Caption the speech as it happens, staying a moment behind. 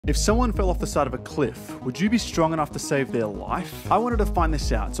If someone fell off the side of a cliff, would you be strong enough to save their life? I wanted to find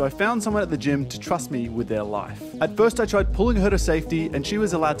this out, so I found someone at the gym to trust me with their life. At first I tried pulling her to safety and she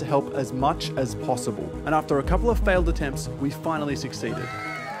was allowed to help as much as possible. And after a couple of failed attempts, we finally succeeded.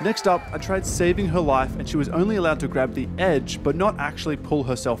 Next up, I tried saving her life and she was only allowed to grab the edge but not actually pull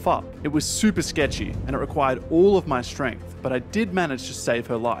herself up. It was super sketchy and it required all of my strength, but I did manage to save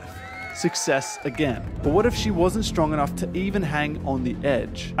her life. Success again. But what if she wasn't strong enough to even hang on the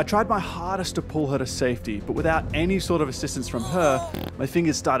edge? I tried my hardest to pull her to safety, but without any sort of assistance from her, my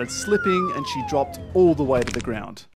fingers started slipping and she dropped all the way to the ground.